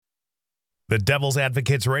The Devil's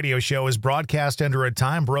Advocates radio show is broadcast under a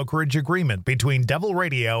time brokerage agreement between Devil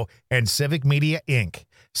Radio and Civic Media, Inc.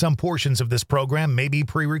 Some portions of this program may be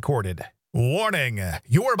pre-recorded. Warning!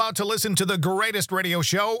 You are about to listen to the greatest radio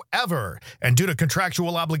show ever. And due to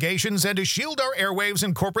contractual obligations and to shield our airwaves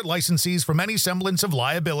and corporate licensees from any semblance of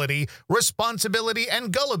liability, responsibility,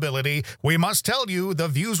 and gullibility, we must tell you the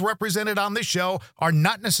views represented on this show are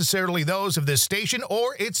not necessarily those of this station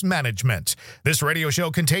or its management. This radio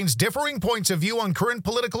show contains differing points of view on current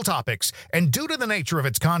political topics, and due to the nature of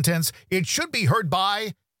its contents, it should be heard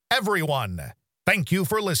by everyone. Thank you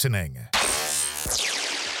for listening.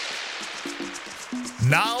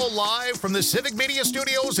 Now live from the Civic Media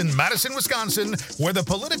Studios in Madison, Wisconsin, where the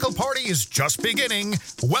political party is just beginning,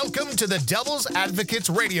 welcome to the Devil's Advocates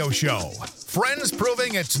radio show. Friends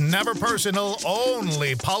proving it's never personal,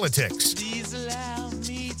 only politics. Please allow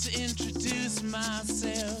me to introduce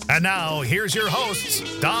myself. And now, here's your hosts,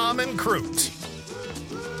 Dom and Crute.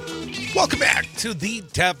 Welcome back to the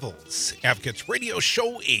Devil's Advocates radio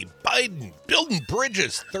show, a Biden Building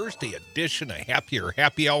Bridges Thursday edition, a happier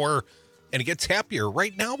happy hour. And it gets happier.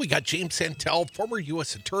 Right now, we got James Santel, former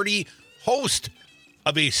U.S. attorney, host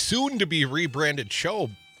of a soon-to-be rebranded show,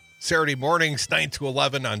 Saturday mornings, 9 to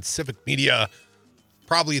 11 on Civic Media.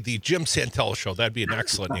 Probably the Jim Santel Show. That'd be an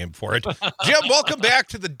excellent name for it. Jim, welcome back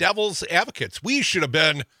to the Devil's Advocates. We should have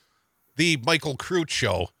been the Michael Crute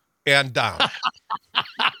Show and Dom.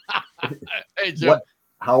 Hey, Jim.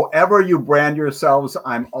 However you brand yourselves,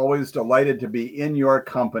 I'm always delighted to be in your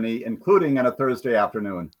company, including on a Thursday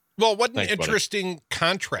afternoon. Well, what an interesting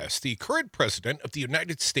contrast. The current president of the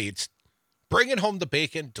United States bringing home the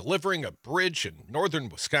bacon, delivering a bridge in northern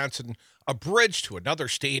Wisconsin, a bridge to another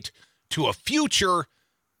state, to a future,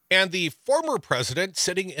 and the former president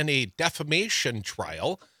sitting in a defamation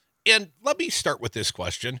trial. And let me start with this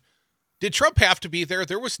question. Did Trump have to be there?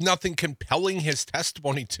 There was nothing compelling his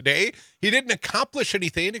testimony today. He didn't accomplish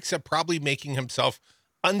anything except probably making himself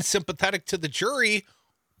unsympathetic to the jury.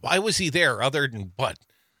 Why was he there other than what?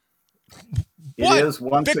 It is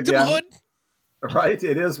once again, right?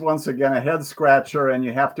 It is once again a head scratcher, and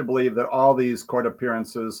you have to believe that all these court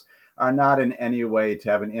appearances are not in any way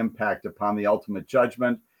to have an impact upon the ultimate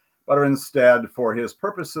judgment, but are instead for his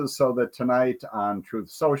purposes so that tonight on Truth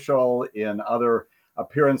Social, in other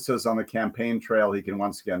appearances on the campaign trail, he can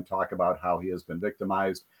once again talk about how he has been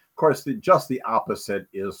victimized. Of course, just the opposite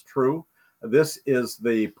is true. This is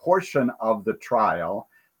the portion of the trial.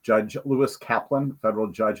 Judge Lewis Kaplan, federal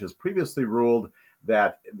judge, has previously ruled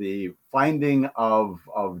that the finding of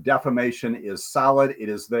defamation is solid. It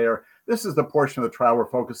is there. This is the portion of the trial we're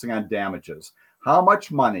focusing on damages. How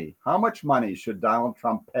much money should Donald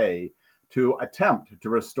Trump pay to attempt to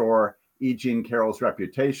restore E. Jean Carroll's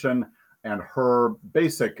reputation and her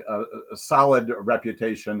basic solid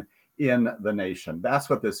reputation in the nation? That's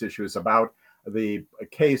what this issue is about. The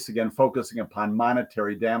case, again, focusing upon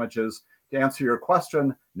monetary damages. To answer your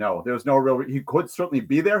question, no, there's no real, he could certainly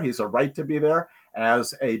be there. He's a right to be there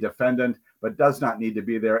as a defendant, but does not need to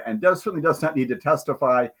be there, and certainly does not need to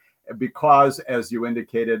testify because, as you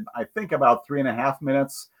indicated, I think about 3.5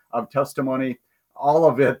 minutes of testimony, all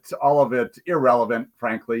of it irrelevant,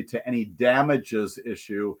 frankly, to any damages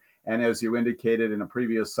issue. And as you indicated in a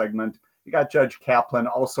previous segment, you got Judge Kaplan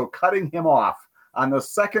also cutting him off on the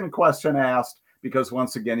second question asked, because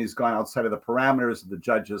once again, he's gone outside of the parameters the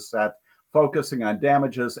judge has set, focusing on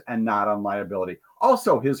damages and not on liability.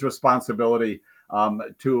 Also, his responsibility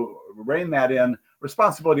to rein that in,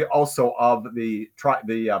 responsibility also of the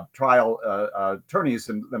trial attorneys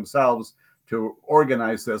themselves to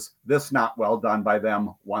organize this not well done by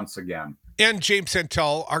them once again. And James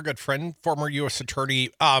Santel, our good friend, former U.S.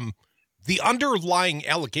 attorney, the underlying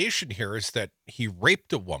allegation here is that he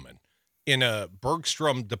raped a woman in a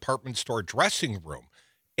Bergstrom department store dressing room.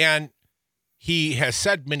 And he has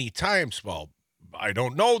said many times, well, I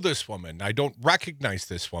don't know this woman. I don't recognize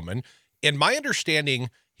this woman. In my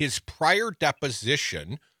understanding, his prior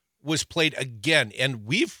deposition was played again. And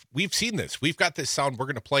we've seen this. We've got this sound. We're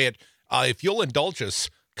going to play it. If you'll indulge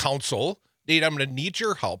us, counsel, Nate, I'm going to need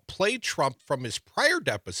your help. Play Trump from his prior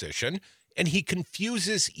deposition, and he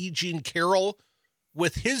confuses E. Jean Carroll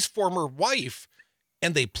with his former wife.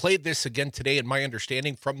 And they played this again today. In my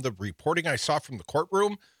understanding from the reporting I saw from the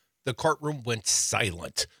courtroom went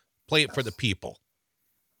silent. Play it for the people.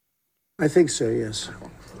 I think so, yes.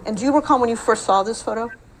 And do you recall when you first saw this photo?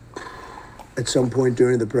 At some point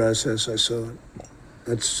during the process, I saw it.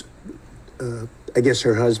 That's, I guess,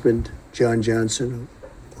 her husband, John Johnson,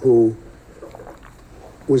 who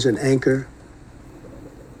was an anchor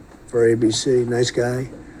for ABC. Nice guy.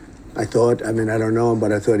 I thought, I mean, I don't know him,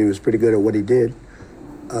 but I thought he was pretty good at what he did.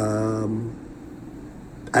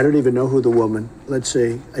 I don't even know who the woman. Let's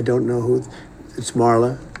see. I don't know who. It's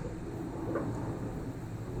Marla.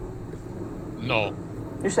 No.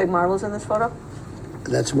 You say Marla's in this photo?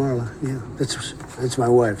 That's Marla. Yeah, that's my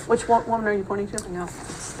wife. Which woman are you pointing to? No,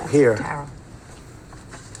 that's Here. Carol.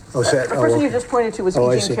 Oh, The person you just pointed to was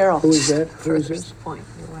I E. see. Jean Carroll. Who is that? Who is this? Point,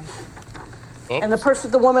 your wife. And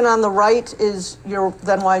the woman on the right is your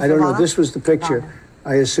then wife, I don't Ivana? know. This was the picture. Ivana.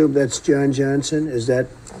 I assume that's John Johnson. Is that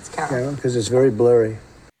That's Carol. Carol? Because it's very blurry.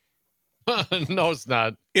 No, it's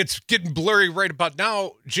not. It's getting blurry right about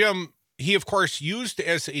now. Jim, he, of course, used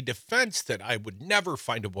as a defense that I would never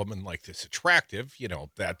find a woman like this attractive. You know,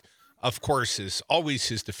 that, of course, is always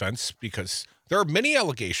his defense because there are many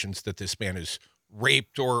allegations that this man has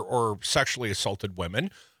raped or sexually assaulted women.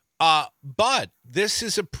 But this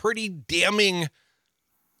is a pretty damning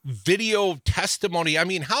video testimony. I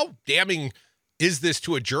mean, how damning is this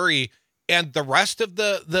to a jury? And the rest of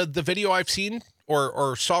the video I've seen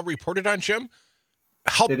or saw reported on, Jim,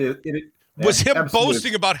 how it was him absolutely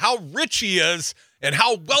boasting about how rich he is and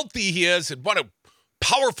how wealthy he is and what a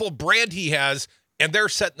powerful brand he has. And they're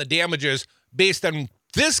setting the damages based on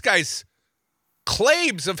this guy's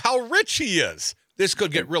claims of how rich he is. This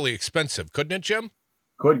could get really expensive, couldn't it, Jim?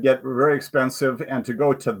 Could get very expensive. And to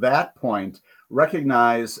go to that point,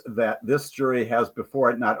 recognize that this jury has before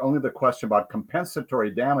it not only the question about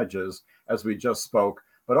compensatory damages, as we just spoke,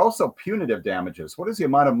 but also punitive damages. What is the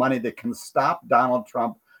amount of money that can stop Donald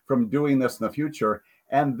Trump from doing this in the future?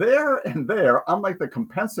 And there, unlike the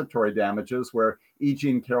compensatory damages where E.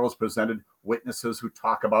 Jean Carroll's presented witnesses who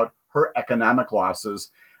talk about her economic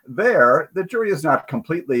losses, there, the jury is not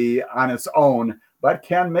completely on its own, but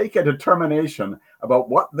can make a determination about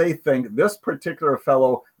what they think this particular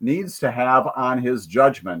fellow needs to have on his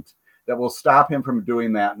judgment that will stop him from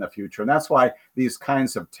doing that in the future. And that's why these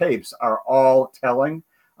kinds of tapes are all telling.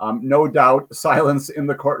 No doubt, silence in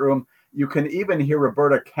the courtroom. You can even hear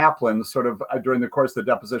Roberta Kaplan sort of during the course of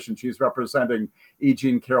the deposition. She's representing E.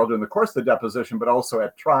 Jean Carroll during the course of the deposition, but also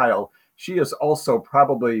at trial. She is also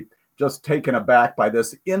probably just taken aback by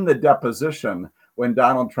this in the deposition when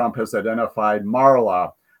Donald Trump has identified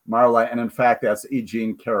Marla, and in fact, that's E.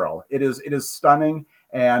 Jean Carroll. It is stunning,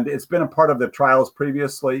 and it's been a part of the trials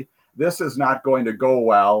previously. This is not going to go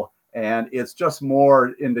well, and it's just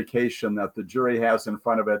more indication that the jury has in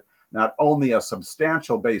front of it not only a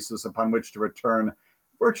substantial basis upon which to return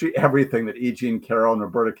virtually everything that E. Jean Carroll and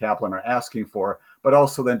Roberta Kaplan are asking for, but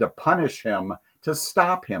also then to punish him, to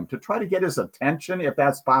stop him, to try to get his attention, if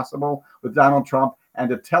that's possible, with Donald Trump, and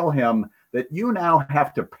to tell him that you now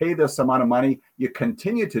have to pay this amount of money. You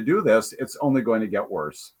continue to do this, it's only going to get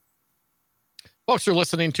worse. Folks, you're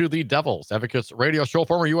listening to the Devil's Advocates radio show.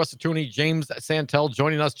 Former U.S. Attorney James Santel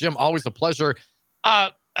joining us. Jim, always a pleasure.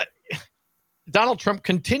 Donald Trump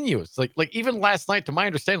continues. Like even last night, to my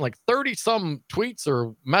understanding, like 30-some tweets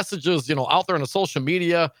or messages, out there on the social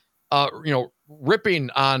media, ripping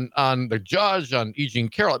on the judge, on E. Jean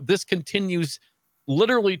Carroll. This continues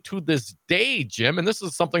literally to this day, Jim. And this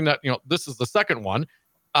is something that, this is the second one.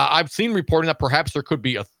 I've seen reporting that perhaps there could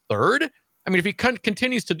be a third. I mean, if he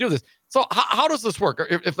continues to do this. So how does this work?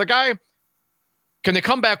 If the guy, can they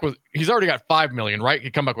come back with, he's already got 5 million, right?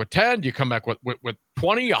 You come back with 10, you come back with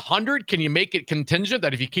 20, 100. Can you make it contingent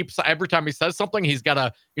that if he keeps, every time he says something, he's got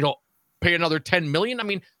to, pay another 10 million? I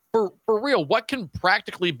mean, for real, what can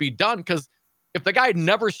practically be done? Because if the guy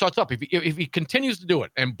never shuts up, if he continues to do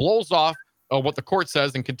it and blows off what the court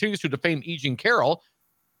says and continues to defame E. Jean Carroll,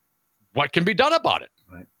 what can be done about it?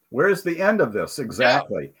 Right. Where's the end of this?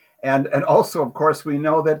 Exactly. Yeah. And also, of course, we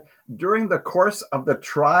know that during the course of the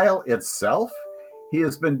trial itself, he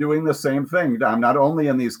has been doing the same thing, not only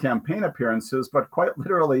in these campaign appearances, but quite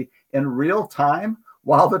literally in real time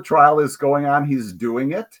while the trial is going on, he's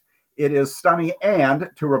doing it. It is stunning.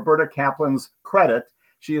 And to Roberta Kaplan's credit,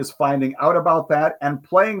 she is finding out about that and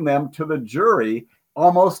playing them to the jury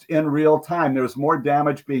almost in real time. There's more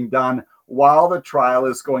damage being done while the trial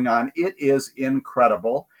is going on. It is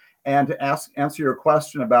incredible. And to answer your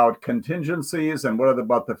question about contingencies and what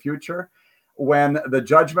about the future, when the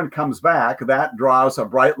judgment comes back, that draws a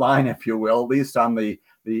bright line, if you will, at least on the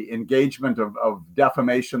engagement of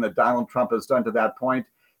defamation that Donald Trump has done to that point.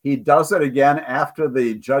 He does it again after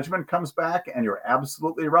the judgment comes back, and you're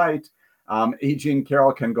absolutely right. E. Jean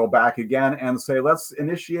Carroll can go back again and say, let's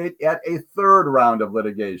initiate yet a third round of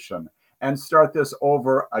litigation and start this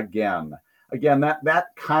over again. Again, that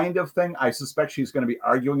kind of thing, I suspect she's going to be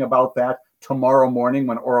arguing about that tomorrow morning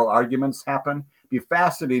when oral arguments happen. Be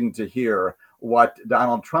fascinating to hear what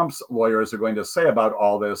Donald Trump's lawyers are going to say about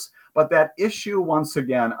all this. But that issue, once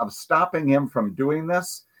again, of stopping him from doing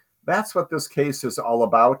this, That's what this case is all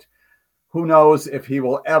about. Who knows if he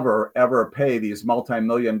will ever pay these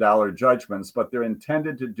multi-million-dollar judgments, but they're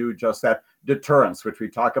intended to do just that. Deterrence, which we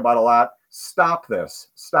talk about a lot. Stop this.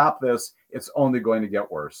 Stop this. It's only going to get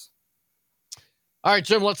worse. All right,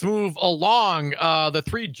 Jim, let's move along. The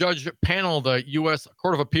 3-judge panel, the U.S.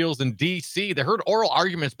 Court of Appeals in D.C., they heard oral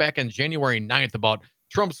arguments back on January 9th about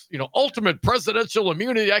Trump's, ultimate presidential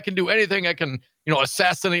immunity. I can do anything. I can,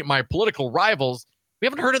 assassinate my political rivals. We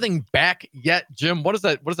haven't heard anything back yet, Jim. What does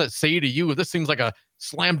that say to you? This seems like a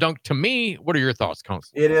slam dunk to me. What are your thoughts,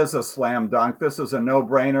 Counsel? It is a slam dunk. This is a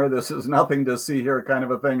no-brainer. This is nothing to see here kind of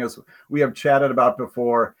a thing, as we have chatted about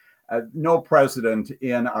before. No president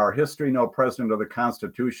in our history, no president of the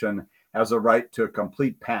Constitution has a right to a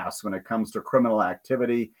complete pass when it comes to criminal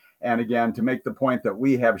activity. And again, to make the point that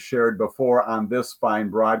we have shared before on this fine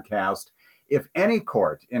broadcast, if any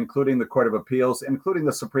court, including the Court of Appeals, including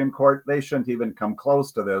the Supreme Court, they shouldn't even come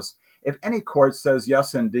close to this. If any court says,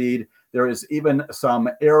 yes, indeed, there is even some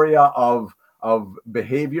area of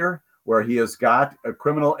behavior where he has got a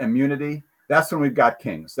criminal immunity, that's when we've got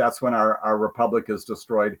kings. That's when our republic is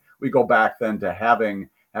destroyed. We go back then to having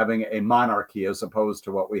a monarchy as opposed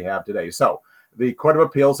to what we have today. So the Court of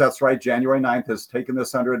Appeals, that's right, January 9th, has taken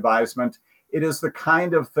this under advisement. It is the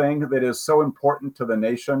kind of thing that is so important to the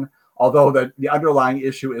nation, although the underlying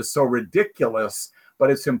issue is so ridiculous, but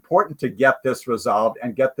it's important to get this resolved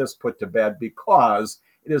and get this put to bed, because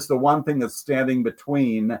it is the one thing that's standing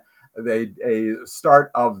between a start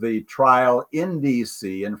of the trial in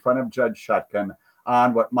D.C. in front of Judge Chutkan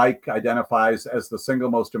on what Mike identifies as the single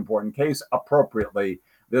most important case. Appropriately,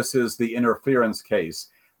 this is the interference case.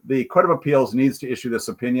 The Court of Appeals needs to issue this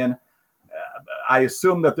opinion. I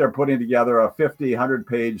assume that they're putting together a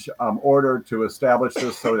 100-page order to establish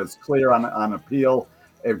this so that it's clear on appeal.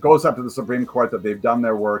 It goes up to the Supreme Court that they've done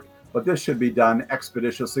their work, but this should be done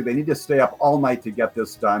expeditiously. They need to stay up all night to get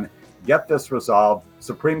this done, get this resolved.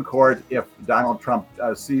 Supreme Court, if Donald Trump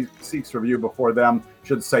seeks review before them,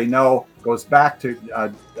 should say no, goes back to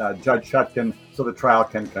Judge Chutkan so the trial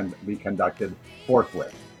can be conducted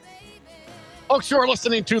forthwith. Folks, you are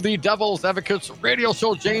listening to the Devil's Advocates radio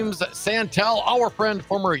show. James Santel, our friend,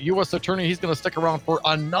 former U.S. attorney, he's going to stick around for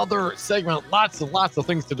another segment. Lots and lots of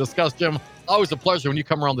things to discuss, Jim. Always a pleasure when you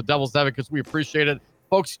come around the Devil's Advocates. We appreciate it.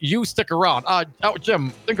 Folks, you stick around.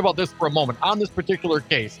 Jim, think about this for a moment. On this particular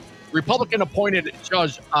case, Republican-appointed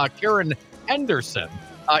Judge Karen Henderson,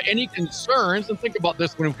 any concerns, and think about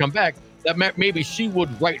this when we come back, that maybe she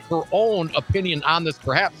would write her own opinion on this,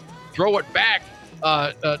 perhaps throw it back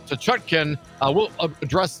to Chutkan. We'll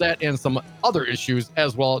address that and some other issues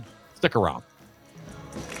as well. Stick around.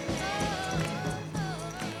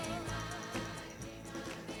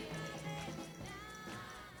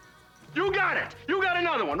 You got it. You got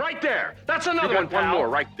another one right there. That's another one, pal. One more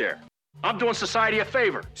right there. I'm doing society a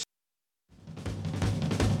favor.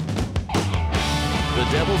 The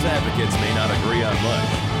Devil's Advocates may not agree on much,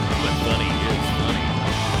 but funny is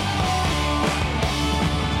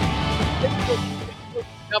funny.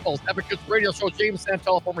 Devil's Advocates radio show. James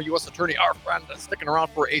Santel, former U.S. attorney, our friend, sticking around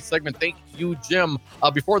for a segment. Thank you, Jim.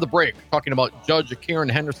 Before the break, talking about Judge Karen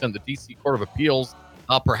Henderson, the D.C. Court of Appeals,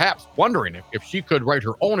 perhaps wondering if she could write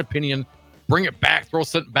her own opinion, bring it back, throw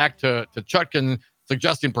something back to Chutkan,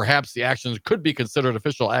 suggesting perhaps the actions could be considered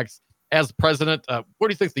official acts as president. What do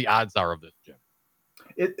you think the odds are of this, Jim?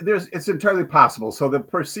 It's entirely possible. So the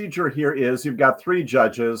procedure here is you've got 3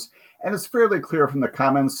 judges, and it's fairly clear from the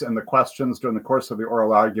comments and the questions during the course of the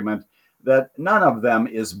oral argument that none of them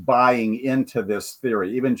is buying into this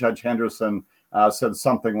theory. Even Judge Henderson said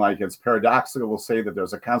something like, it's paradoxical to say that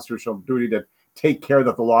there's a constitutional duty to take care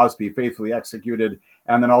that the laws be faithfully executed,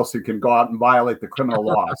 and then also you can go out and violate the criminal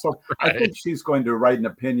law. So right. I think she's going to write an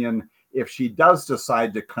opinion, if she does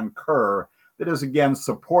decide to concur, that is, again,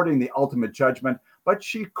 supporting the ultimate judgment. But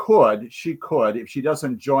she could, if she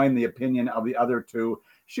doesn't join the opinion of the other 2,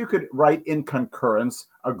 she could write in concurrence,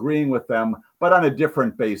 agreeing with them, but on a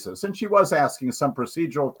different basis. And she was asking some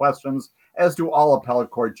procedural questions, as do all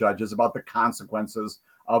appellate court judges, about the consequences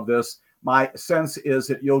of this. My sense is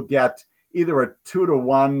that you'll get either a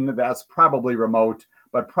 2-1, that's probably remote,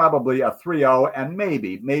 but probably a 3-0, and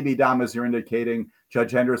maybe, Dom, as you're indicating,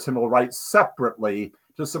 Judge Henderson will write separately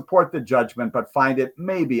to support the judgment, but find it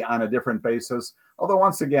maybe on a different basis. Although,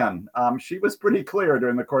 once again, she was pretty clear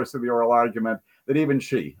during the course of the oral argument that even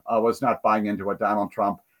she was not buying into what Donald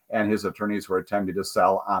Trump and his attorneys were attempting to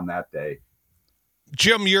sell on that day.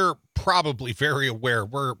 Jim, you're probably very aware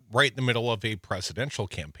we're right in the middle of a presidential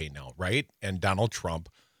campaign now, right? And Donald Trump,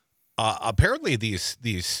 apparently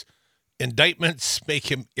these Indictments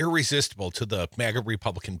make him irresistible to the MAGA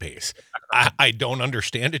Republican base. I don't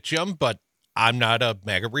understand it, Jim, but I'm not a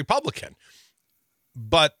MAGA Republican.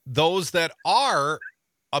 But those that are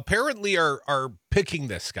apparently are picking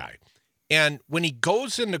this guy. And when he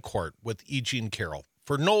goes into court with E. Jean Carroll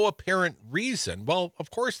for no apparent reason, well,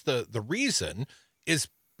 of course, the reason is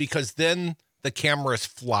because then the cameras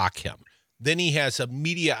flock him. Then he has a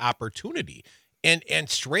media opportunity. And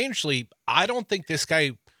strangely, I don't think this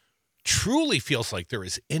guy truly feels like there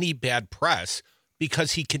is any bad press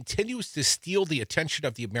because he continues to steal the attention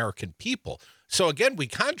of the American people. So again, we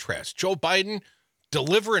contrast Joe Biden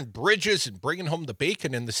delivering bridges and bringing home the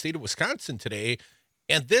bacon in the state of Wisconsin today.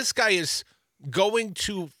 And this guy is going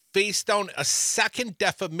to face down a second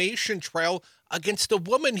defamation trial against a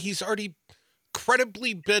woman he's already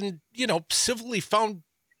credibly been, civilly found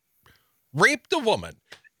raped a woman.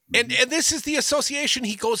 And this is the association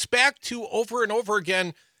he goes back to over and over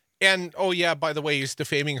again. And, oh, yeah, by the way, he's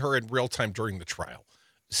defaming her in real time during the trial.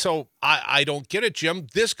 So I don't get it, Jim.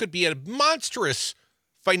 This could be a monstrous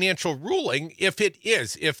financial ruling if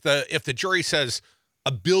the jury says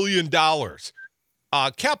 $1 billion.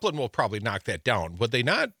 Kaplan will probably knock that down. Would they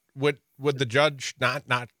not? Would the judge not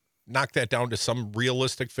knock that down to some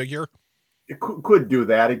realistic figure? It could do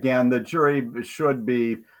that. Again, the jury should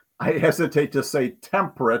be, I hesitate to say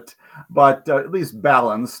temperate, but at least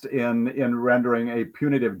balanced in rendering a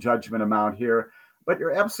punitive judgment amount here. But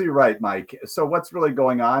you're absolutely right, Mike. So what's really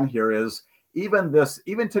going on here is even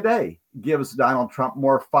today gives Donald Trump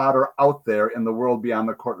more fodder out there in the world beyond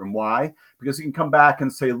the courtroom. Why? Because he can come back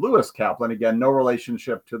and say Lewis Kaplan, again, no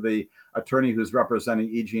relationship to the attorney who's representing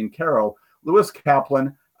E. Jean Carroll. Lewis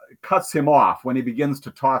Kaplan cuts him off when he begins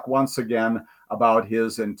to talk once again about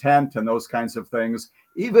his intent and those kinds of things,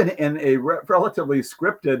 even in a relatively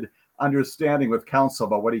scripted understanding with counsel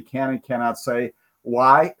about what he can and cannot say.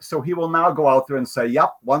 Why? So he will now go out there and say,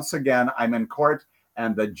 yep, once again, I'm in court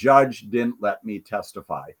and the judge didn't let me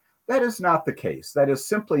testify. That is not the case. That is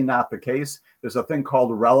simply not the case. There's a thing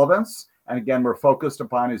called relevance. And again, we're focused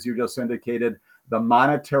upon, as you just indicated, the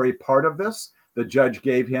monetary part of this. The judge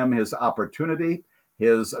gave him his opportunity.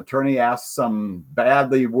 His attorney asks some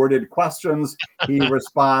badly worded questions. He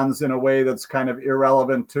responds in a way that's kind of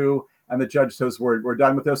irrelevant too. And the judge says, we're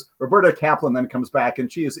done with this. Roberta Kaplan then comes back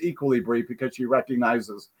and she is equally brief because she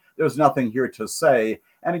recognizes there's nothing here to say.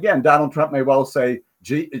 And again, Donald Trump may well say,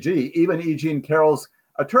 gee, even E. Jean Carroll's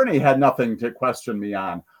attorney had nothing to question me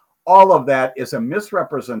on. All of that is a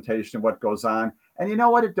misrepresentation of what goes on. And you know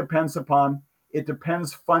what it depends upon? It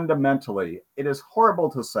depends fundamentally. It is horrible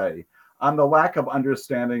to say, on the lack of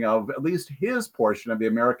understanding of at least his portion of the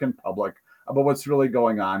American public about what's really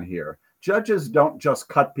going on here. Judges don't just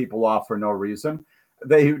cut people off for no reason.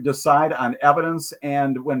 They decide on evidence,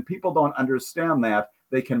 and when people don't understand that,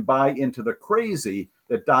 they can buy into the crazy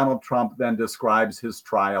that Donald Trump then describes his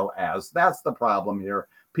trial as. That's the problem here.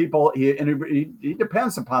 People, he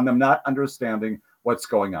depends upon them not understanding what's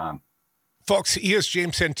going on. Folks, he is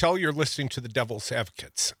James Santel. You're listening to the Devil's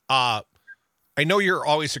Advocates. I know you're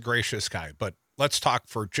always a gracious guy, but let's talk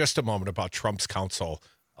for just a moment about Trump's counsel,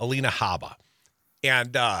 Alina Habba.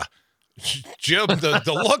 And Jim, the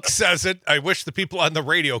look says it. I wish the people on the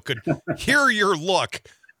radio could hear your look.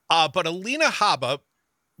 But Alina Habba,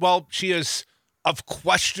 well, she is of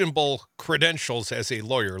questionable credentials as a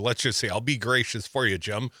lawyer. Let's just say, I'll be gracious for you,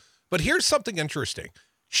 Jim. But here's something interesting.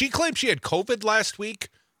 She claimed she had COVID last week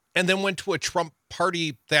and then went to a Trump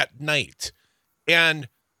party that night. And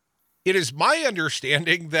it is my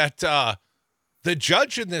understanding that the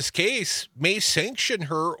judge in this case may sanction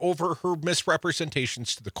her over her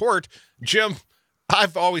misrepresentations to the court. Jim,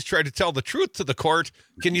 I've always tried to tell the truth to the court.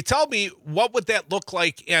 Can you tell me what would that look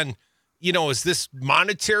like? And, is this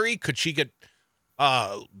monetary? Could she get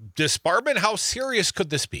disbarment? How serious could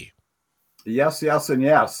this be? Yes, and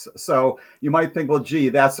yes. So you might think, well, gee,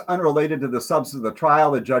 that's unrelated to the substance of the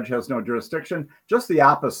trial. The judge has no jurisdiction. Just the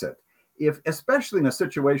opposite. Especially in a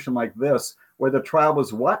situation like this, where the trial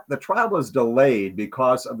was the trial was delayed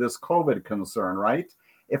because of this COVID concern, right?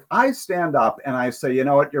 If I stand up and I say, you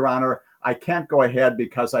know what, Your Honor, I can't go ahead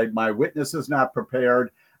because my witness is not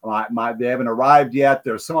prepared. They haven't arrived yet.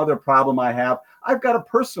 There's some other problem I have. I've got a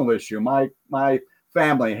personal issue. My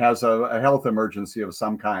family has a health emergency of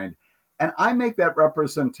some kind. And I make that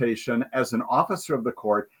representation as an officer of the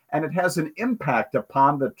court, and it has an impact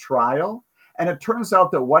upon the trial. And it turns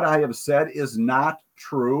out that what I have said is not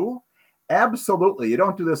true. Absolutely. You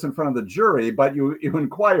don't do this in front of the jury, but you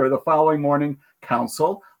inquire the following morning,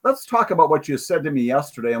 counsel, let's talk about what you said to me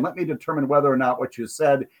yesterday and let me determine whether or not what you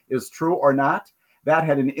said is true or not. That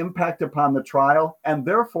had an impact upon the trial. And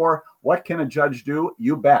therefore, what can a judge do?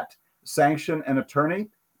 You bet. sanction an attorney?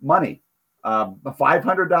 Money. $500,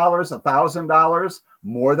 $1,000,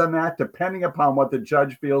 more than that, depending upon what the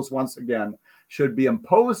judge feels, once again, should be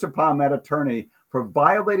imposed upon that attorney for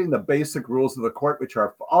violating the basic rules of the court, which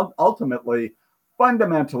are ultimately,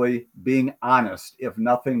 fundamentally being honest, if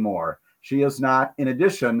nothing more. She is not. In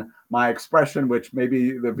addition, my expression, which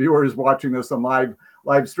maybe the viewers watching this on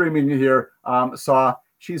live streaming here saw,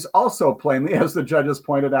 she's also plainly, as the judges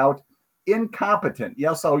pointed out, incompetent.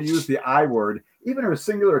 Yes, I'll use the I word. Even her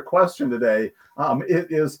singular question today,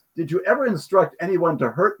 it is, did you ever instruct anyone to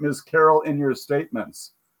hurt Ms. Carroll in your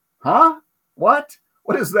statements? Huh? What?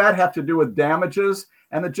 What does that have to do with damages?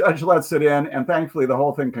 And the judge lets it in, and thankfully the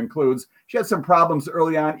whole thing concludes. She had some problems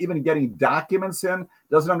early on, even getting documents in,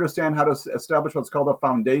 doesn't understand how to establish what's called a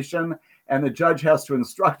foundation, and the judge has to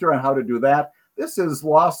instruct her on how to do that. This is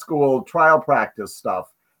law school trial practice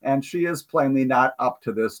stuff, and she is plainly not up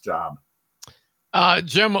to this job.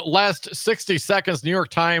 Jim, last 60 seconds, New York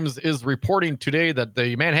Times is reporting today that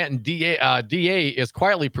the Manhattan DA is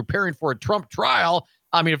quietly preparing for a Trump trial.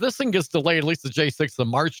 I mean, if this thing gets delayed, at least the J6, the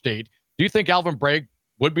March date, do you think Alvin Bragg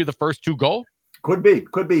would be the first to go? Could be.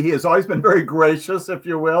 He has always been very gracious, if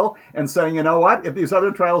you will, and saying, you know what, if these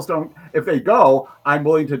other trials if they go, I'm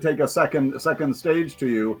willing to take a second stage to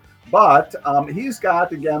you. But he's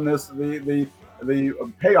got, again, the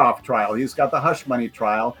payoff trial. He's got the hush money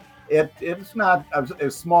trial. It's not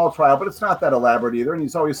a small trial, but it's not that elaborate either. And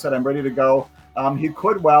he's always said, I'm ready to go. He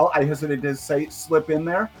could I hesitate to say, slip in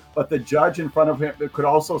there, but the judge in front of him could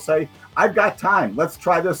also say, I've got time. Let's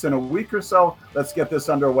try this in a week or so. Let's get this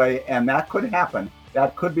underway. And that could happen.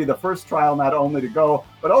 That could be the first trial, not only to go,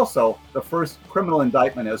 but also the first criminal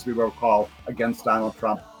indictment, as we recall, against Donald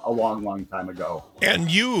Trump a long, long time ago. And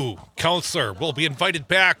you, counselor, will be invited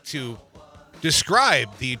back to describe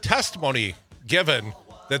the testimony given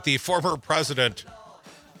that the former president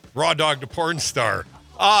raw dogged a porn star.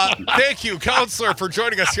 Thank you, counselor, for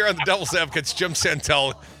joining us here on the Devil's Advocates. Jim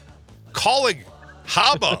Santel calling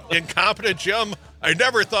Haba incompetent. Jim, I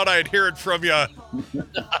never thought I'd hear it from you.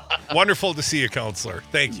 Wonderful to see you, counselor.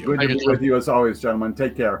 Thank you. Good to be with you as always, gentlemen.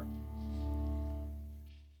 Take care.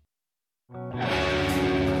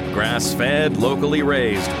 Grass-fed, locally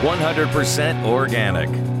raised, 100% organic.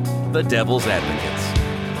 The Devil's Advocates.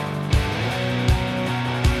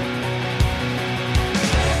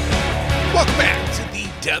 Welcome back to the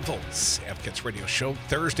Devil's Advocates Radio Show.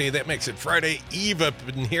 Thursday, that makes it Friday. Eve up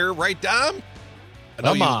in here, right, Dom? I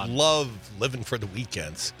know you love living for the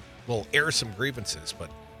weekends. We'll air some grievances, but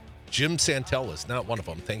Jim Santel is not one of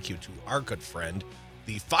them. Thank you to our good friend,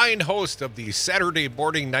 the fine host of the Saturday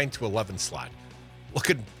morning 9 to 11 slot.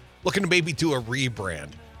 Looking to maybe do a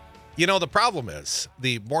rebrand. You know, the problem is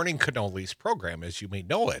the Morning Cannolis program, as you may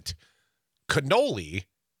know it, cannoli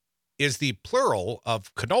is the plural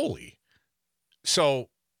of cannoli. So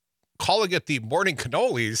calling it the Morning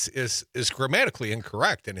Cannolis is grammatically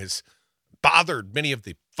incorrect and has bothered many of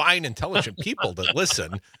the fine, intelligent people that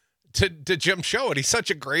listen to Jim's show. And he's such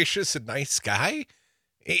a gracious and nice guy.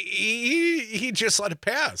 He just let it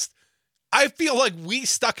pass. I feel like we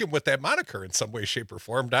stuck him with that moniker in some way, shape, or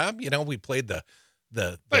form, Dom. You know, we played the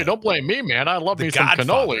hey, don't blame me, man. I love me some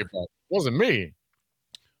cannoli, but it wasn't me.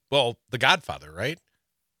 Well, the Godfather, right?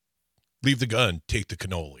 Leave the gun, take the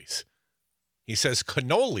cannolis. He says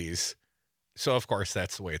cannolis, so of course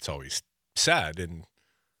that's the way it's always said. And,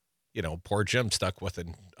 you know, poor Jim stuck with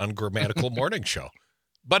an ungrammatical morning show.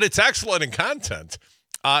 But it's excellent in content,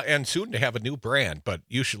 and soon to have a new brand. But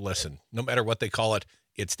you should listen. No matter what they call it,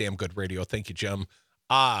 it's damn good radio. Thank you, Jim.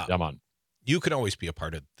 Come on. You can always be a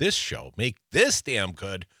part of this show. Make this damn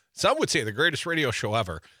good. Some would say the greatest radio show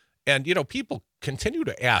ever. And, you know, people continue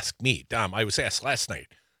to ask me, Dom, I was asked last night,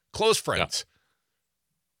 close friends,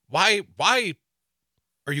 why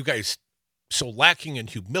are you guys so lacking in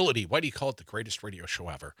humility? Why do you call it the greatest radio show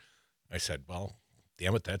ever? I said, well,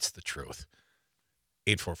 damn it, that's the truth.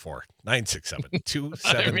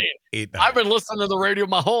 844-967-2789. I've been listening to the radio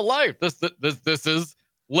my whole life. This is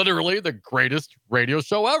literally the greatest radio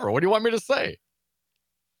show ever. What do you want me to say?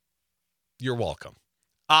 You're welcome.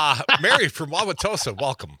 Mary from Wauwatosa,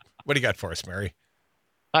 welcome. What do you got for us, Mary?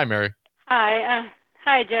 Hi, Mary. Hi.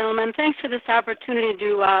 Hi, gentlemen. Thanks for this opportunity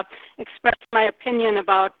to express my opinion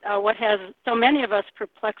about what has so many of us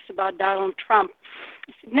perplexed about Donald Trump.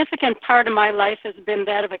 A significant part of my life has been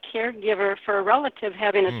that of a caregiver for a relative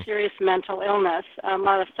having a serious mental illness, a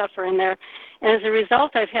lot of suffering there. And as a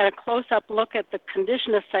result, I've had a close-up look at the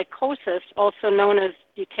condition of psychosis, also known as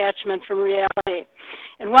detachment from reality.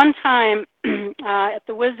 And one time, at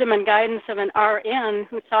the wisdom and guidance of an RN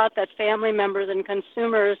who thought that family members and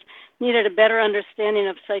consumers needed a better understanding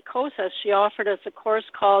of psychosis, she offered us a course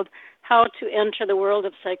called how to enter the world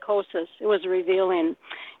of psychosis. It was revealing.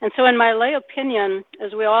 And so in my lay opinion,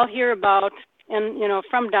 as we all hear about and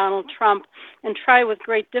from Donald Trump and try with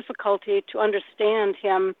great difficulty to understand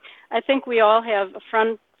him, I think we all have a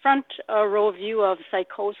front row view of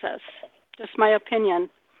psychosis. Just my opinion.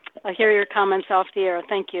 I hear your comments off the air.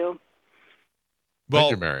 Thank you. Well,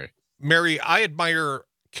 Thank you, Mary. Mary, I admire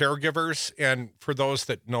caregivers, and for those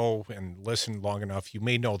that know and listen long enough, you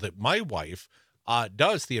may know that my wife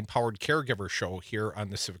does the Empowered Caregiver show here on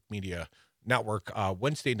the Civic Media Network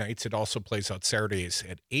Wednesday nights. It also plays out Saturdays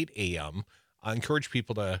at 8 a.m. I encourage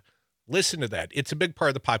people to listen to that. It's a big part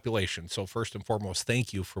of the population, so first and foremost,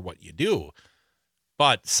 thank you for what you do.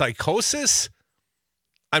 But psychosis,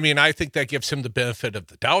 I mean, I think that gives him the benefit of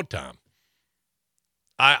the doubt, Tom.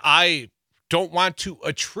 I don't want to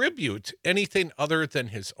attribute anything other than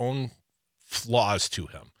his own flaws to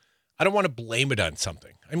him. I don't want to blame it on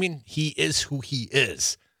something. I mean, he is who he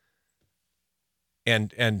is.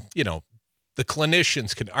 And the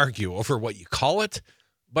clinicians can argue over what you call it,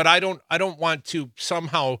 but I don't want to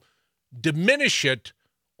somehow diminish it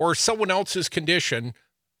or someone else's condition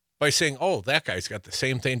by saying, oh, that guy's got the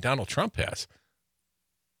same thing Donald Trump has.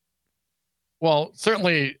 Well,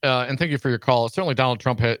 certainly, and thank you for your call. Certainly, Donald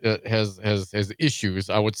Trump has issues.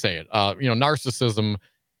 I would say it. Narcissism.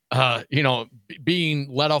 Being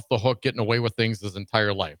let off the hook, getting away with things his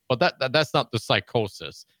entire life. But that's not the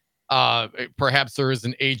psychosis. Perhaps there is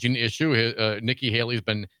an aging issue. Nikki Haley's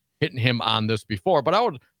been hitting him on this before. But I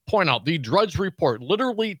would point out the Drudge Report,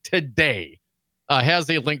 literally today, has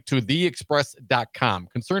a link to theexpress.com.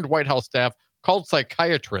 Concerned White House staff called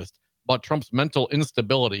psychiatrist about Trump's mental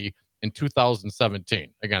instability in 2017.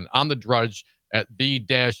 Again, on the Drudge at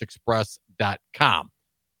the-express.com.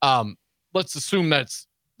 Let's assume that's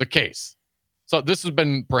the case. So this has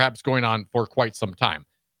been perhaps going on for quite some time.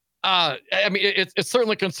 I mean, it's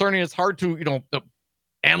certainly concerning. It's hard to,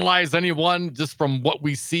 analyze anyone just from what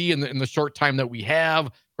we see in the short time that we have.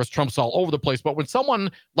 Of course, Trump's all over the place. But when someone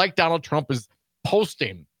like Donald Trump is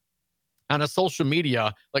posting on a social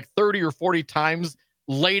media like 30 or 40 times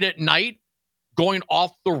late at night, going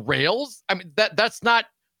off the rails, I mean, that's not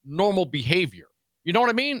normal behavior. You know what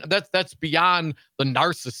I mean? That's beyond the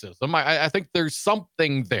narcissism. I think there's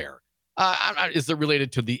something there. Is it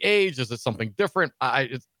related to the age? Is it something different?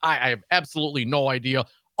 I have absolutely no idea.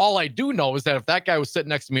 All I do know is that if that guy was sitting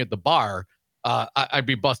next to me at the bar, I'd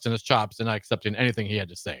be busting his chops and not accepting anything he had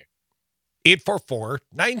to say.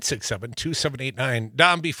 844-967-2789.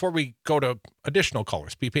 Dom, before we go to additional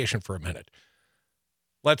callers, be patient for a minute.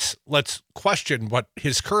 Let's question what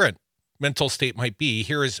his current mental state might be.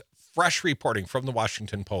 Here is fresh reporting from the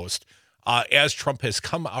Washington Post as Trump has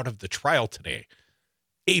come out of the trial today.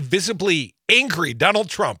 A visibly angry Donald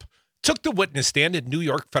Trump took the witness stand in New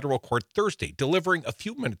York federal court Thursday, delivering a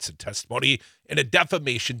few minutes of testimony in a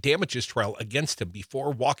defamation damages trial against him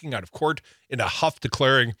before walking out of court in a huff,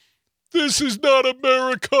 declaring, "This is not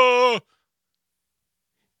America."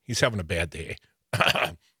 He's having a bad day.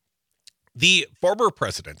 The former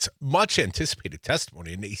president's much anticipated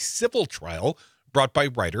testimony in a civil trial brought by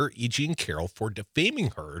writer E. Jean Carroll for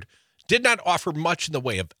defaming her did not offer much in the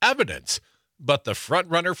way of evidence, but the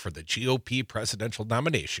frontrunner for the GOP presidential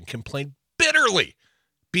nomination complained bitterly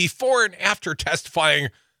before and after testifying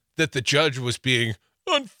that the judge was being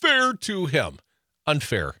unfair to him.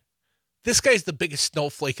 Unfair. This guy's the biggest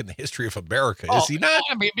snowflake in the history of America, is he not?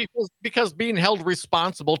 I mean, because being held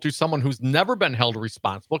responsible to someone who's never been held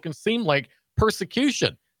responsible can seem like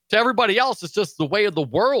persecution. To everybody else, it's just the way of the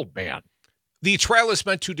world, man. The trial is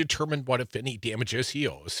meant to determine what, if any, damages he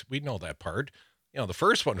owes. We know that part. The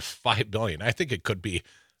first one is $5 billion. I think it could be.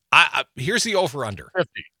 Here's the over/under.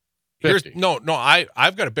 50.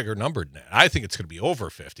 I've got a bigger number than that. I think it's going to be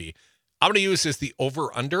over 50. I'm going to use as the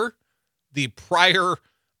over/under the prior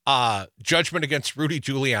judgment against Rudy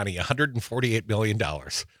Giuliani, $148 million.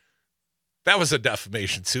 That was a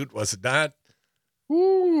defamation suit, was it not?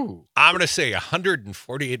 Ooh. I'm going to say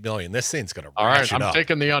 $148 million. This thing's going to ratchet up. I'm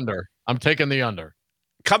taking the under.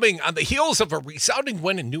 Coming on the heels of a resounding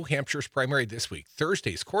win in New Hampshire's primary this week,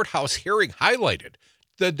 Thursday's courthouse hearing highlighted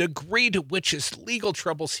the degree to which his legal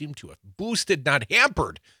troubles seem to have boosted, not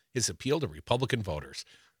hampered, his appeal to Republican voters.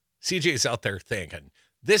 CJ's out there thinking,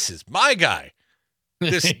 this is my guy.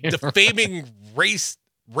 This defaming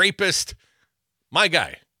rapist, my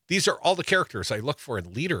guy. These are all the characters I look for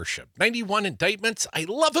in leadership. 91 indictments. I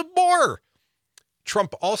love him more.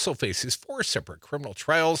 Trump also faces 4 separate criminal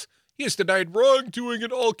trials. He has denied wrongdoing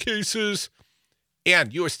in all cases.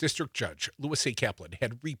 And U.S. District Judge Louis A. Kaplan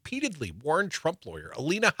had repeatedly warned Trump lawyer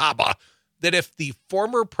Alina Habba that if the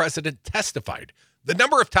former president testified, The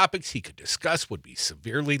number of topics he could discuss would be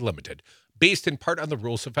severely limited, based in part on the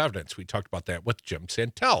rules of evidence. We talked about that with Jim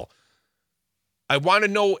Santel. I want to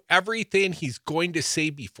know everything he's going to say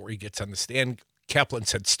before he gets on the stand, Kaplan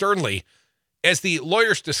said sternly, as the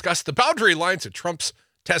lawyers discussed the boundary lines of Trump's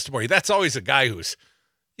testimony. That's always a guy who's,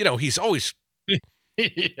 he's always,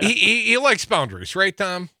 he likes boundaries, right,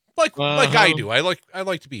 Tom? Like I do. I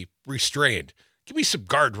like to be restrained. Give me some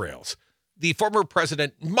guardrails. The former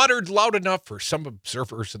president muttered loud enough for some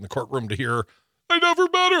observers in the courtroom to hear, "I never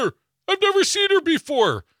met her. I've never seen her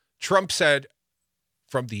before," Trump said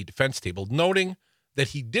from the defense table, noting that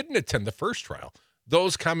he didn't attend the first trial.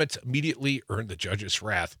 Those comments immediately earned the judge's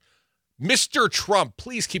wrath. "Mr. Trump,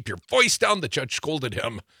 please keep your voice down," the judge scolded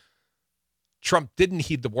him. Trump didn't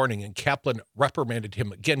heed the warning, and Kaplan reprimanded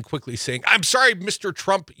him again, quickly saying, "I'm sorry, Mr.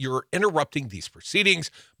 Trump, you're interrupting these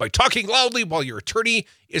proceedings by talking loudly while your attorney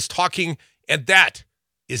is talking, and that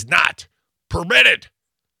is not permitted."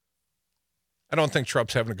 I don't think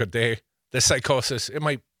Trump's having a good day. The psychosis, it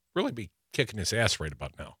might really be kicking his ass right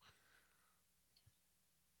about now.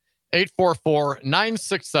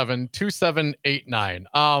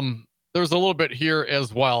 844-967-2789. There's a little bit here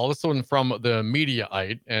as well. This one from the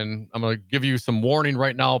Mediaite, and I'm going to give you some warning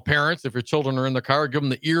right now. Parents, if your children are in the car, give them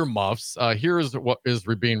the earmuffs. Here's what is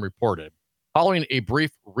being reported. Following a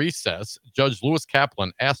brief recess, Judge Lewis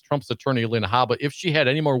Kaplan asked Trump's attorney, Lynn Haba, if she had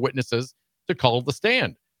any more witnesses to call the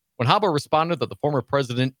stand. When Haba responded that the former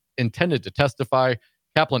president intended to testify,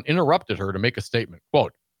 Kaplan interrupted her to make a statement.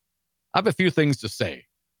 Quote, "I have a few things to say.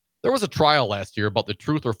 There was a trial last year about the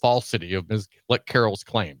truth or falsity of Ms. Carroll's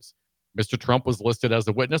claims. Mr. Trump was listed as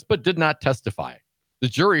a witness but did not testify. The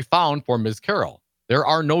jury found for Ms. Carroll. There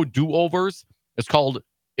are no do-overs. It's called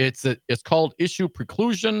issue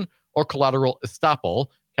preclusion or collateral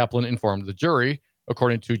estoppel," Kaplan informed the jury,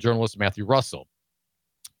 according to journalist Matthew Russell.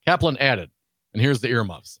 Kaplan added, and here's the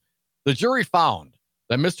earmuffs, "The jury found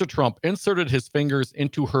that Mr. Trump inserted his fingers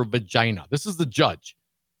into her vagina." This is the judge.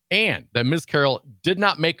 "And that Ms. Carroll did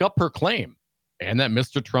not make up her claim, and that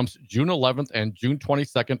Mr. Trump's June 11th and June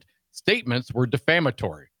 22nd statements were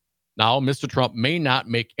defamatory. Now, Mr. Trump may not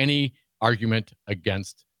make any argument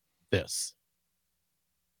against this."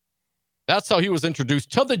 That's how he was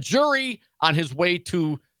introduced to the jury on his way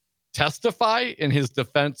to testify in his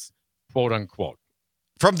defense, quote unquote.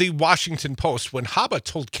 From the Washington Post, when Haba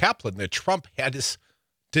told Kaplan that Trump had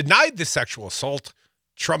denied the sexual assault,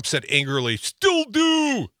 Trump said angrily, "Still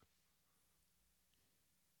do."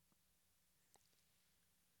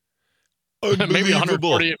 Maybe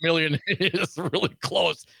 148 million is really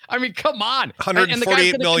close. I mean, come on.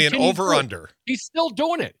 148 million over under. He's still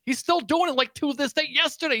doing it. He's still doing it like to this day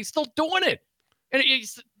yesterday. He's still doing it. And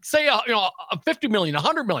he's say, a 50 million,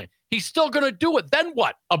 100 million. He's still going to do it. Then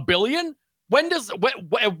what? A billion?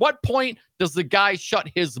 At what point does the guy shut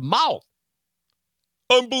his mouth?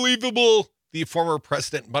 Unbelievable. The former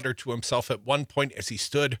president muttered to himself at one point as he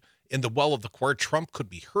stood in the well of the court. Trump could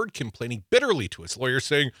be heard complaining bitterly to his lawyer,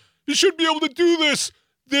 saying, "You shouldn't be able to do this.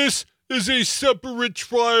 This is a separate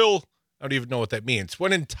trial." I don't even know what that means.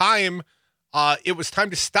 When in time, it was time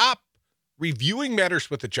to stop reviewing matters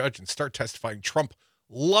with the judge and start testifying, Trump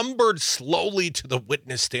lumbered slowly to the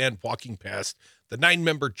witness stand, walking past the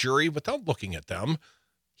 9-member jury without looking at them.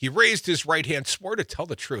 He raised his right hand, swore to tell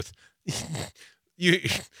the truth.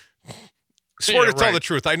 Swore to tell the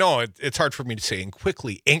truth. I know it's hard for me to say, and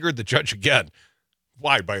quickly angered the judge again.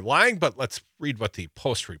 Why? By lying? But let's read what the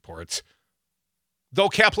Post reports. Though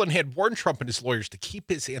Kaplan had warned Trump and his lawyers to keep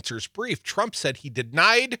his answers brief, Trump said he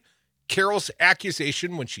denied Carroll's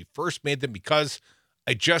accusation when she first made them because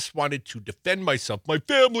 "I just wanted to defend myself, my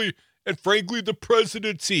family, and frankly, the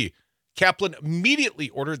presidency." Kaplan immediately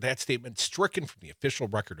ordered that statement stricken from the official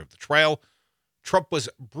record of the trial. Trump was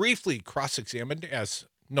briefly cross-examined, as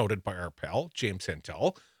noted by our pal, James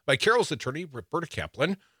Santel, by Carroll's attorney, Roberta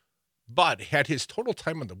Kaplan, but had his total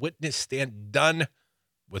time on the witness stand done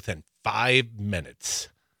within 5 minutes.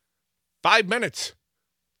 5 minutes.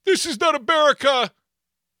 "This is not America,"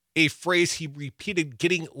 a phrase he repeated,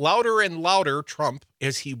 getting louder and louder, Trump,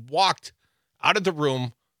 as he walked out of the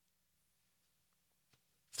room,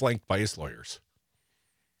 flanked by his lawyers.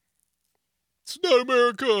 "It's not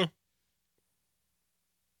America."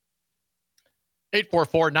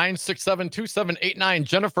 844-967-2789.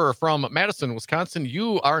 Jennifer from Madison, Wisconsin.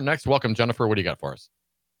 You are next. Welcome, Jennifer. What do you got for us?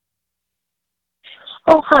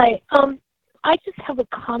 Oh, hi. I just have a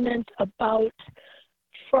comment about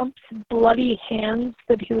Trump's bloody hands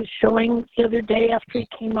that he was showing the other day after he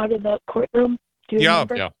came out of the courtroom. Do you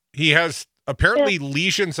remember? Yeah. He has apparently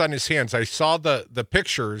lesions on his hands. I saw the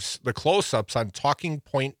pictures, the close-ups on Talking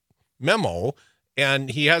Point Memo, and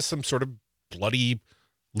he has some sort of bloody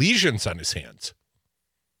lesions on his hands.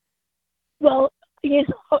 Well,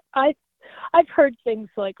 I've heard things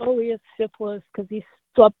like, oh, he has syphilis because he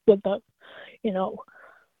slept with a,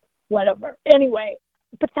 whatever. Anyway,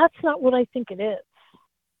 but that's not what I think it is.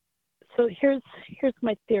 So here's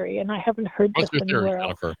my theory, and I haven't heard What's this your theory, anywhere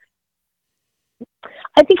else. Jennifer?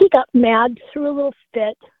 I think he got mad, threw a little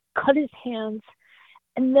fit, cut his hands,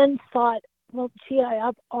 and then thought, well, gee, I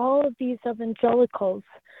have all of these evangelicals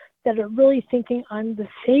that are really thinking I'm the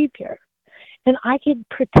savior, and I could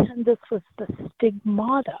pretend this was the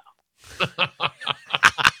stigmata.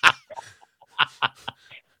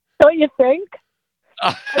 Don't you think?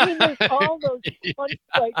 I mean, there's all those funny,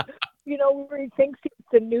 where he thinks he's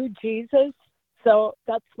the new Jesus. So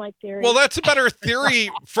that's my theory. Well, that's a better theory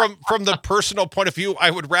from the personal point of view. I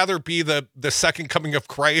would rather be the second coming of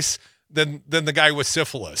Christ than the guy with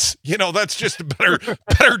syphilis. That's just a better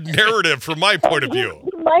narrative from my point of view.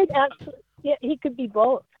 He might actually, yeah, he could be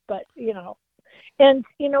both, but and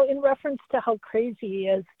in reference to how crazy he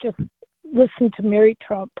is, just listen to Mary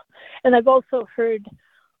Trump. And I've also heard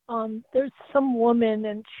there's some woman,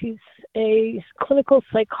 and she's a clinical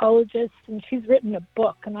psychologist, and she's written a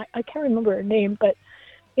book, and I can't remember her name, but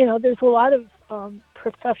there's a lot of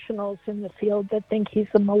professionals in the field that think he's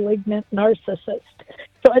a malignant narcissist.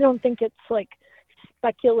 So I don't think it's like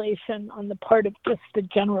speculation on the part of just the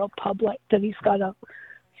general public that he's got a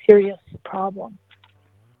serious problem.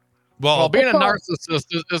 Well, being a narcissist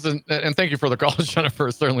isn't, and thank you for the call,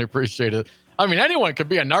 Jennifer, certainly appreciate it. I mean, anyone could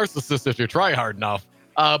be a narcissist if you try hard enough.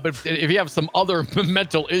 But if you have some other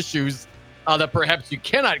mental issues that perhaps you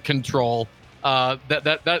cannot control,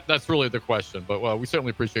 that's really the question. But we certainly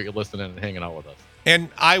appreciate you listening and hanging out with us. And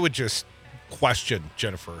I would just question,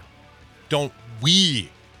 Jennifer, don't we,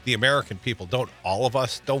 the American people, don't all of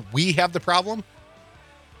us, don't we have the problem?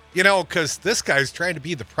 Because this guy's trying to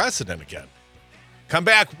be the president again. Come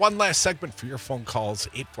back, one last segment for your phone calls,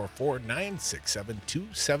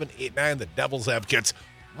 844-967-2789. The Devil's Advocates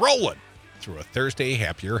rolling through a Thursday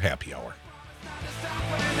happier happy hour.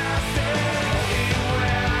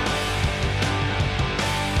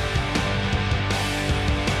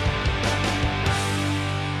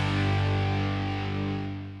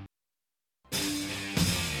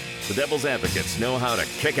 The Devil's Advocates know how to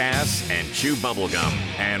kick ass and chew bubblegum,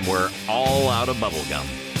 and we're all out of bubblegum.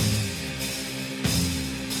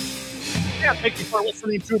 Yeah, thank you for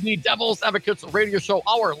listening to the Devil's Advocates radio show,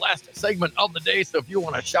 our last segment of the day. So if you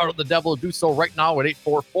want to shout at the devil, do so right now at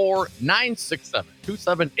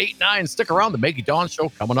 844-967-2789. Stick around. The Maggie Dawn Show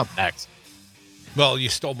coming up next. Well, you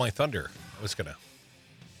stole my thunder.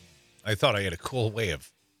 I thought I had a cool way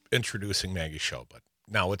of introducing Maggie's show, but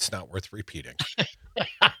now it's not worth repeating.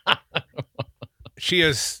 She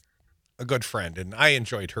is a good friend, and I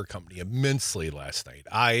enjoyed her company immensely last night.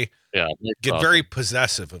 I get very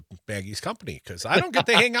possessive of Maggie's company because I don't get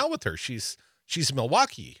to hang out with her. She's a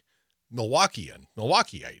Milwaukeeite.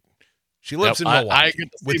 She lives in Milwaukee. I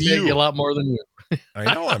get to see with Maggie a lot more than you.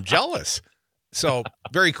 I know. I'm jealous. So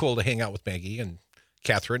very cool to hang out with Maggie and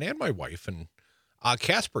Catherine and my wife. And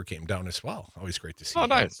Casper came down as well. Always great to see you. Oh,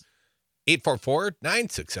 nice.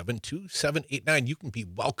 844-967-2789. You can be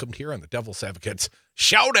welcomed here on the Devil's Advocates.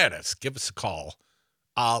 Shout at us. Give us a call.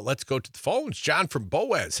 Let's go to the phones. John from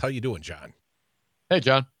Boaz. How you doing, John? Hey,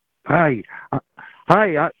 John. Hi.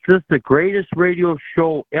 This is the greatest radio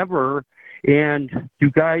show ever, and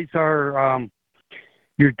you guys are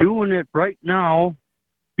you're doing it right now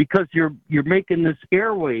because you're making this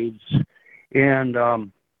airwaves.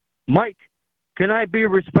 And Mike, can I be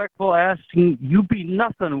respectful asking you be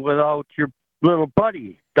nothing without your little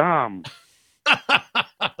buddy, Dom?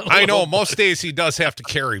 I know. Most days he does have to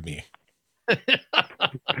carry me.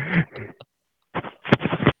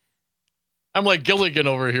 I'm like Gilligan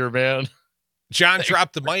over here, man. John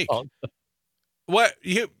dropped the mic. What?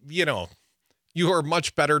 You are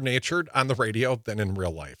much better natured on the radio than in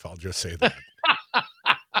real life. I'll just say that.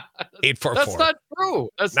 844. That's not true.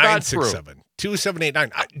 That's not true.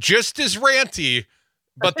 967-2789. Just as ranty,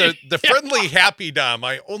 but the friendly happy Dom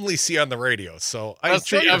I only see on the radio. So that's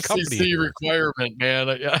the FCC requirement, man.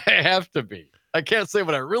 I have to be. I can't say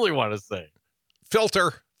what I really want to say.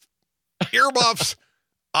 Filter, earmuffs.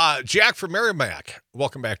 Jack from Merrimack.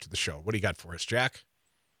 Welcome back to the show. What do you got for us, Jack?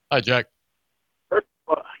 Hi, Jack. First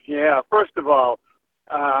of all,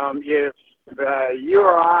 if you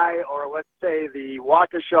or I, or let's say the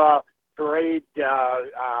Waukesha parade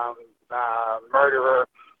murderer,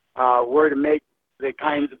 were to make the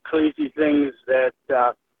kinds of crazy things that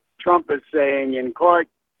Trump is saying in court,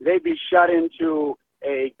 they'd be shut into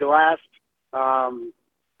a glass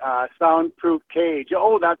soundproof cage.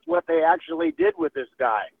 Oh, that's what they actually did with this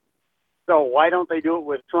guy. So why don't they do it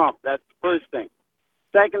with Trump? That's the first thing.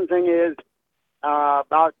 Second thing is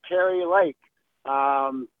about Terry Lake.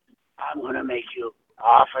 I'm going to make you an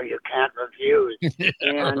offer you can't refuse.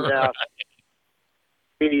 And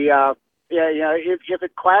Right. if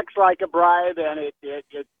it quacks like a bribe and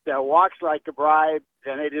it walks like a bribe,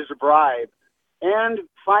 then it is a bribe. And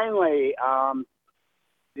finally,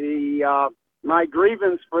 my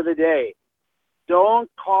grievance for the day: don't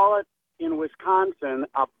call it in Wisconsin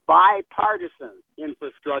a bipartisan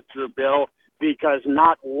infrastructure bill, because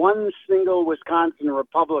not one single Wisconsin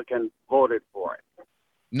Republican voted for it.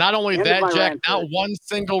 Not only End of that, my Jack, rant, not sir. one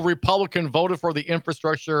single Republican voted for the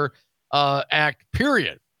Infrastructure Act,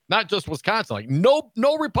 period. Not just Wisconsin. Like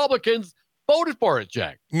no Republicans voted for it,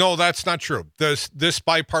 Jack. No, that's not true. This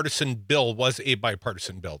bipartisan bill was a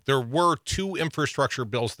bipartisan bill. There were 2 infrastructure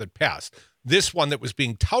bills that passed. This one that was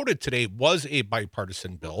being touted today was a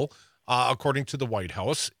bipartisan bill, according to the White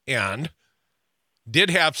House, and did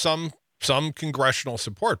have some congressional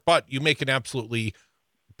support. But you make an absolutely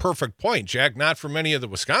perfect point, Jack. Not from any of the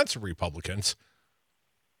Wisconsin Republicans,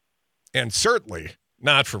 and certainly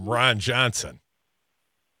not from Ron Johnson.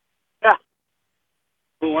 Yeah.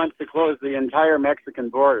 Who wants to close the entire Mexican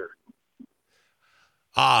border?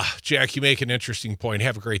 Jack, you make an interesting point.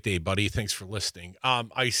 Have a great day, buddy. Thanks for listening.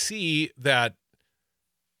 I see that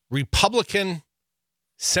Republican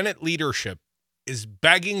Senate leadership is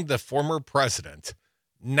begging the former president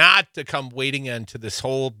not to come wading into this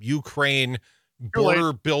whole Ukraine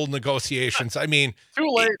border bill negotiations. I mean, Too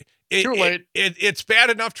late. Too late. It's bad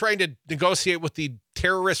enough trying to negotiate with the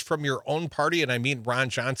terrorists from your own party, and I mean Ron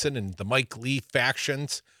Johnson and the Mike Lee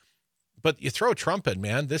factions. But you throw Trump in,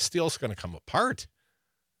 man, this deal's going to come apart.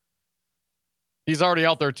 He's already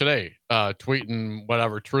out there today, tweeting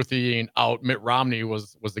whatever, truthying out. Mitt Romney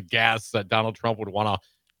was aghast that Donald Trump would want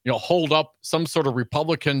to, hold up some sort of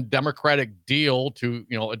Republican Democratic deal to,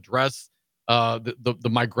 address the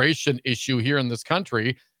migration issue here in this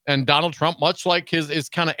country. And Donald Trump, much like his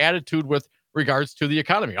kind of attitude with regards to the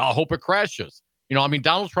economy, I hope it crashes.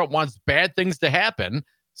 Donald Trump wants bad things to happen,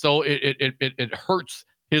 so it hurts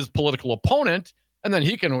his political opponent, and then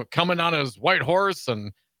he can come in on his white horse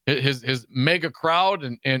and his mega crowd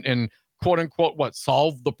and quote unquote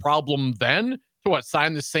solve the problem then to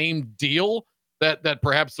sign the same deal that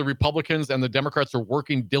perhaps the Republicans and the Democrats are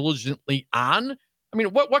working diligently on. I mean,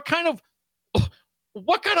 what kind of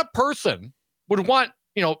person would want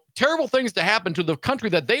terrible things to happen to the country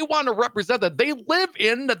that they want to represent, that they live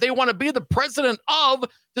in, that they want to be the president of,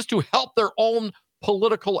 just to help their own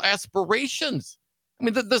political aspirations? I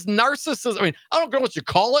mean, this narcissism, I don't know what you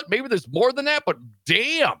call it. Maybe there's more than that, but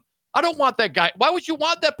damn, I don't want that guy. Why would you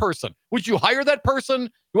want that person? Would you hire that person?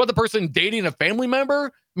 You want the person dating a family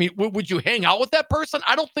member? I mean, would you hang out with that person?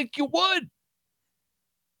 I don't think you would.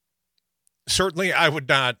 Certainly, I would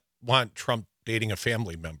not want Trump dating a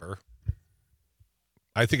family member.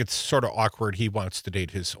 I think it's sort of awkward he wants to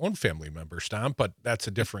date his own family members, Tom, but that's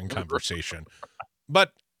a different conversation.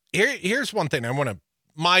 But here's one thing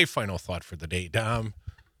my final thought for the day, Dom.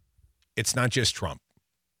 It's not just Trump.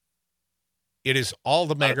 It is all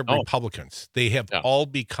the MAGA Republicans. They have all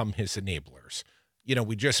become his enablers.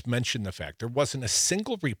 We just mentioned the fact there wasn't a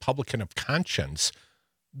single Republican of conscience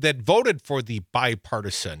that voted for the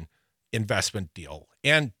bipartisan investment deal.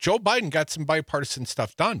 And Joe Biden got some bipartisan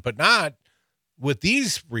stuff done, but not with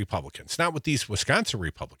these Republicans, not with these Wisconsin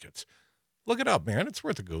Republicans. Look it up, man. It's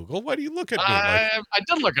worth a Google. Why do you look at me? I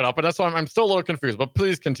did look it up, and that's why I'm still a little confused. But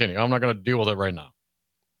please continue. I'm not going to deal with it right now.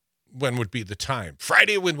 When would be the time?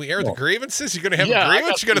 Friday when we air the grievances? You're going to have a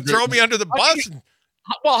grievance? You're going to throw me under the bus?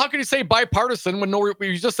 How can you say bipartisan when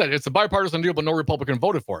you just said it's a bipartisan deal, but no Republican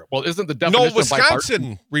voted for it? Well, isn't the definition no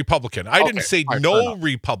Wisconsin Republican? I didn't say no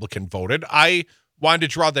Republican voted. I wanted to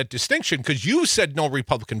draw that distinction because you said no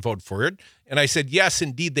Republican voted for it, and I said yes,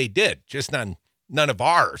 indeed they did. Just none of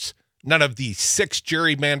ours. None of the 6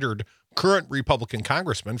 gerrymandered current Republican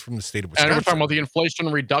congressmen from the state of Wisconsin. And we're talking about the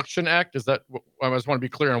Inflation Reduction Act. Is that? I just want to be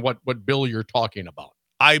clear on what bill you're talking about.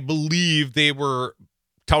 I believe they were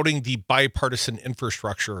touting the bipartisan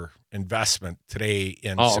infrastructure investment today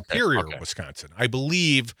in Superior, Wisconsin. I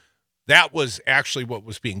believe that was actually what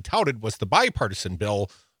was being touted was the bipartisan bill.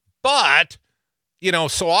 But,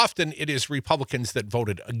 so often it is Republicans that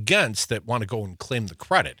voted against that want to go and claim the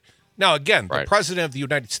credit. Now, again, the president of the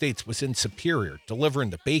United States was in Superior delivering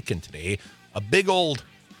the bacon today, a big old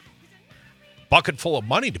bucket full of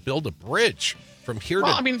money to build a bridge from here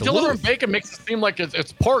to delivering bacon makes it seem like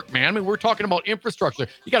it's pork, man. We're talking about infrastructure.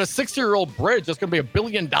 You got a 60-year-old bridge that's going to be $1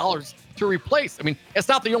 billion to replace. It's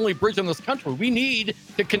not the only bridge in this country. We need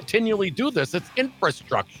to continually do this. It's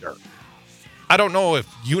infrastructure. I don't know if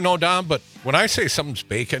you know, Dom, but when I say something's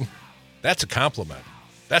bacon, that's a compliment.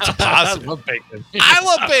 That's a positive. I love bacon. I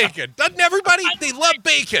love bacon. Doesn't everybody? They love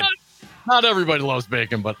bacon. Not everybody loves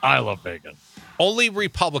bacon, but I love bacon. Only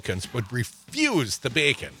Republicans would refuse the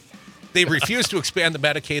bacon. They refused to expand the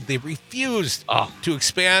Medicaid. They refused to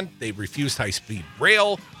expand. They refused high-speed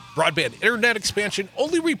rail, broadband internet expansion.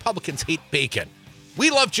 Only Republicans hate bacon.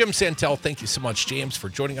 We love Jim Santel. Thank you so much, James, for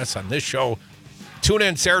joining us on this show. Tune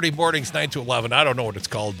in Saturday mornings, 9 to 11. I don't know what it's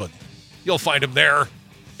called, but you'll find him there.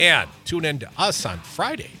 And tune in to us on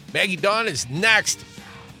Friday. Maggie Dawn is next.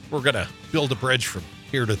 We're going to build a bridge from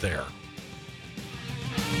here to there.